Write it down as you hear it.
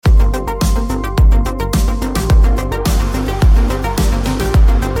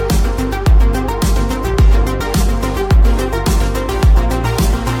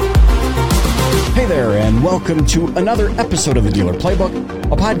welcome to another episode of the Dealer Playbook,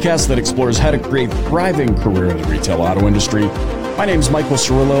 a podcast that explores how to create a thriving career in the retail auto industry. My name is Michael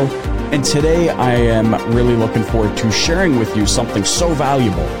Cirillo, and today I am really looking forward to sharing with you something so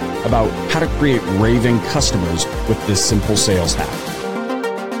valuable about how to create raving customers with this simple sales hack.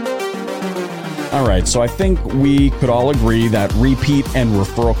 All right, so I think we could all agree that repeat and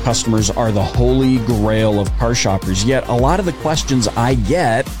referral customers are the holy grail of car shoppers. Yet a lot of the questions I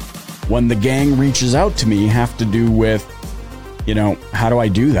get when the gang reaches out to me have to do with, how do I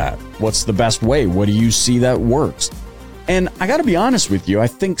do that? What's the best way? What do you see that works? And I got to be honest with you, I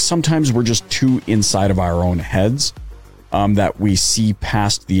think sometimes we're just too inside of our own heads that we see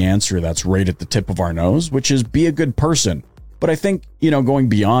past the answer that's right at the tip of our nose, which is be a good person. But I think, going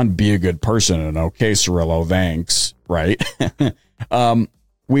beyond be a good person and okay, Cirillo, thanks, right?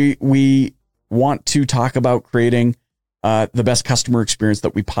 We want to talk about creating the best customer experience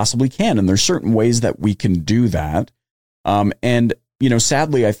that we possibly can. And there's certain ways that we can do that.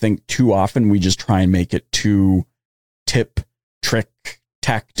 Sadly, I think too often we just try and make it too tip, trick,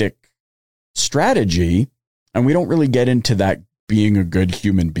 tactic, strategy. And we don't really get into that being a good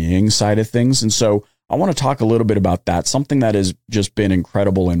human being side of things. And so I want to talk a little bit about that, something that has just been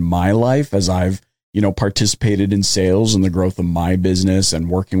incredible in my life as I've, participated in sales and the growth of my business and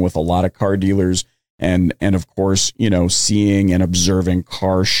working with a lot of car dealers and of course, seeing and observing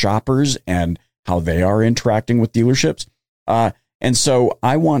car shoppers and how they are interacting with dealerships. And so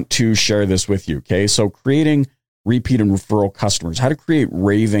I want to share this with you. Okay. So creating repeat and referral customers, how to create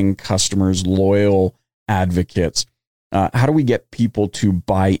raving customers, loyal advocates. How do we get people to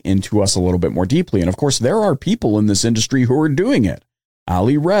buy into us a little bit more deeply? And of course, there are people in this industry who are doing it.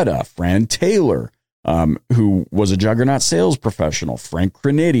 Ali Retta, Fran Taylor, who was a juggernaut sales professional, Frank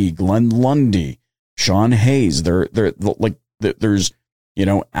Crinitti, Glenn Lundy, Sean Hayes. There's,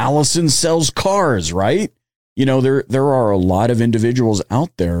 Allison sells cars, right? There are a lot of individuals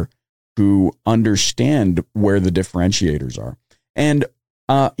out there who understand where the differentiators are. And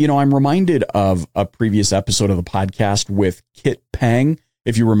I'm reminded of a previous episode of the podcast with Kit Pang.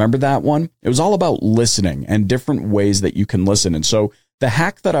 If you remember that one, it was all about listening and different ways that you can listen. And so the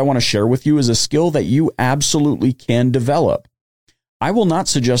hack that I want to share with you is a skill that you absolutely can develop. I will not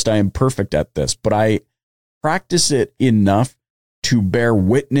suggest I am perfect at this, but I practice it enough to bear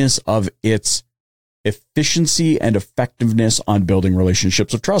witness of its efficiency and effectiveness on building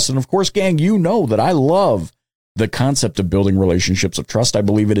relationships of trust. And of course, gang, you know that I love the concept of building relationships of trust. I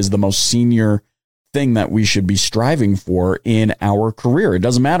believe it is the most senior thing that we should be striving for in our career. It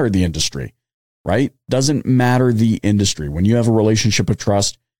doesn't matter the industry, right? Doesn't matter the industry. When you have a relationship of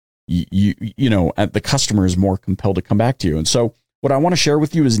trust, the customer is more compelled to come back to you. And so what I want to share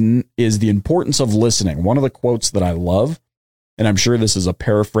with you is the importance of listening. One of the quotes that I love, and I'm sure this is a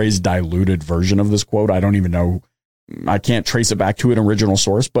paraphrased, diluted version of this quote. I don't even know. I can't trace it back to an original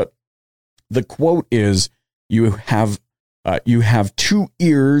source, but the quote is, you have two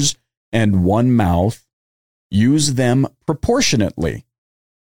ears and one mouth. Use them proportionately,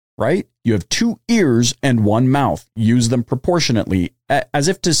 right? You have two ears and one mouth. Use them proportionately, as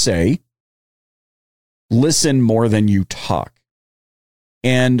if to say, listen more than you talk.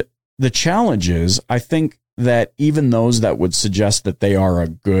 And the challenge is, I think that even those that would suggest that they are a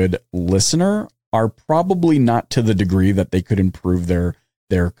good listener are probably not to the degree that they could improve their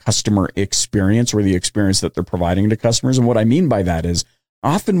customer experience or the experience that they're providing to customers. And what I mean by that is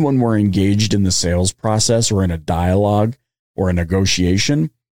often when we're engaged in the sales process or in a dialogue or a negotiation,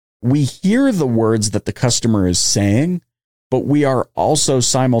 we hear the words that the customer is saying, but we are also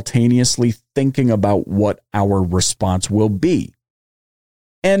simultaneously thinking about what our response will be.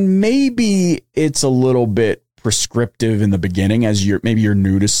 And maybe it's a little bit prescriptive in the beginning as maybe you're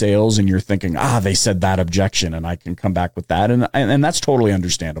new to sales and you're thinking, they said that objection and I can come back with that. And that's totally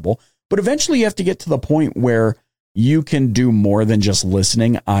understandable. But eventually you have to get to the point where you can do more than just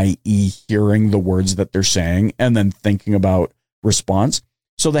listening, i.e. hearing the words that they're saying and then thinking about response.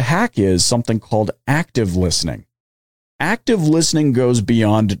 So the hack is something called active listening. Active listening goes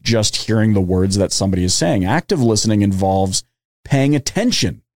beyond just hearing the words that somebody is saying. Active listening involves paying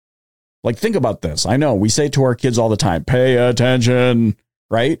attention. Like, think about this. I know we say to our kids all the time, pay attention,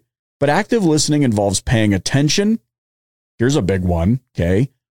 right? But active listening involves paying attention. Here's a big one, okay?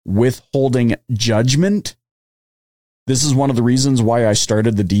 Withholding judgment. This is one of the reasons why I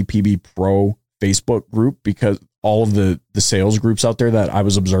started the DPB Pro Facebook group, because all of the sales groups out there that I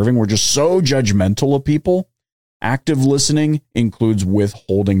was observing were just so judgmental of people. Active listening includes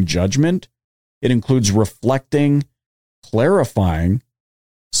withholding judgment. It includes reflecting, clarifying,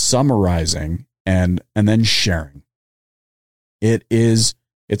 summarizing, and then sharing. It is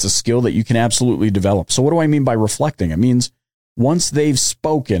It's a skill that you can absolutely develop. So what do I mean by reflecting? It means once they've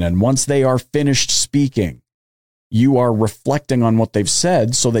spoken and once they are finished speaking, you are reflecting on what they've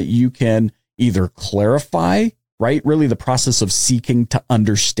said so that you can either clarify, right? Really the process of seeking to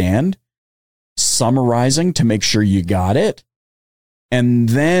understand, summarizing to make sure you got it, and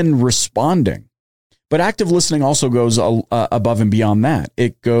then responding. But active listening also goes above and beyond that.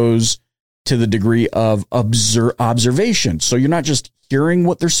 It goes to the degree of observation. So you're not just hearing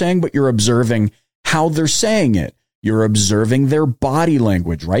what they're saying, but you're observing how they're saying it. You're observing their body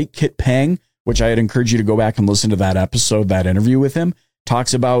language, right? Kit Pang, which I'd encourage you to go back and listen to that episode, that interview with him,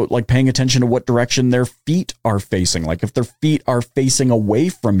 talks about like paying attention to what direction their feet are facing. Like if their feet are facing away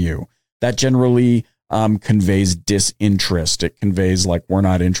from you, that generally conveys disinterest. It conveys like, we're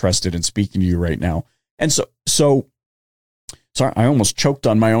not interested in speaking to you right now. And so sorry, I almost choked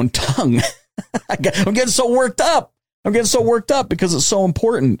on my own tongue. I'm getting so worked up. Because it's so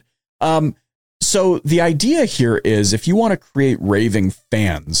important. So the idea here is if you want to create raving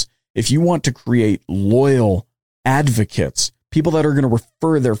fans, if you want to create loyal advocates, people that are going to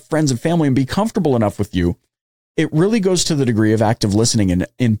refer their friends and family and be comfortable enough with you, it really goes to the degree of active listening and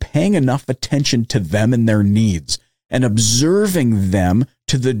in paying enough attention to them and their needs and observing them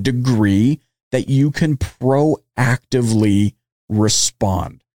to the degree that you can proactively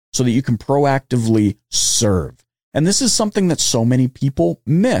respond, so that you can proactively serve. And this is something that so many people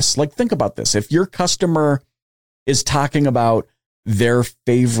miss. Like, think about this. If your customer is talking about their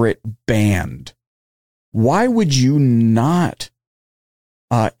favorite band, why would you not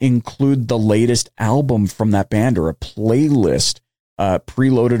include the latest album from that band or a playlist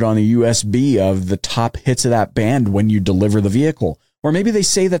preloaded on a USB of the top hits of that band when you deliver the vehicle? Or maybe they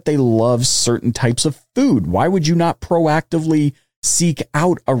say that they love certain types of food. Why would you not proactively seek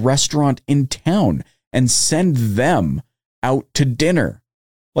out a restaurant in town and send them out to dinner?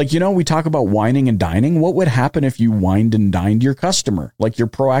 Like, we talk about wining and dining. What would happen if you wined and dined your customer, like your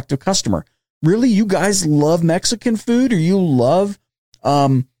proactive customer? Really, you guys love Mexican food, or you love,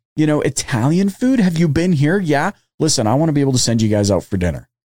 Italian food? Have you been here? Yeah. Listen, I want to be able to send you guys out for dinner.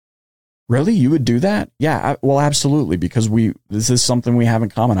 Really? You would do that? Yeah, well, absolutely. Because this is something we have in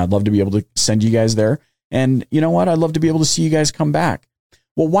common. I'd love to be able to send you guys there. And you know what? I'd love to be able to see you guys come back.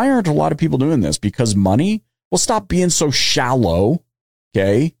 Well, why aren't a lot of people doing this? Because money? Well, stop being so shallow.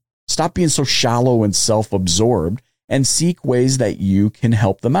 Okay. Stop being so shallow and self-absorbed and seek ways that you can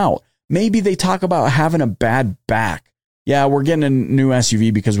help them out. Maybe they talk about having a bad back. Yeah, we're getting a new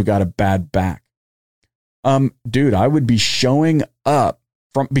SUV because we got a bad back. Dude, I would be showing up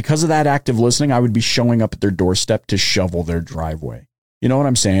because of that active listening. I would be showing up at their doorstep to shovel their driveway. You know what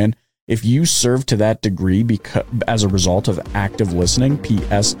I'm saying? If you serve to that degree as a result of active listening,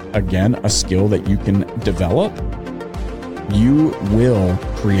 P.S. again, a skill that you can develop, you will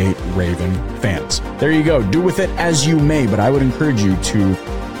create raving fans. There you go. Do with it as you may, but I would encourage you to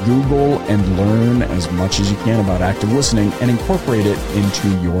Google and learn as much as you can about active listening and incorporate it into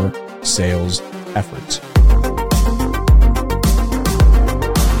your sales efforts.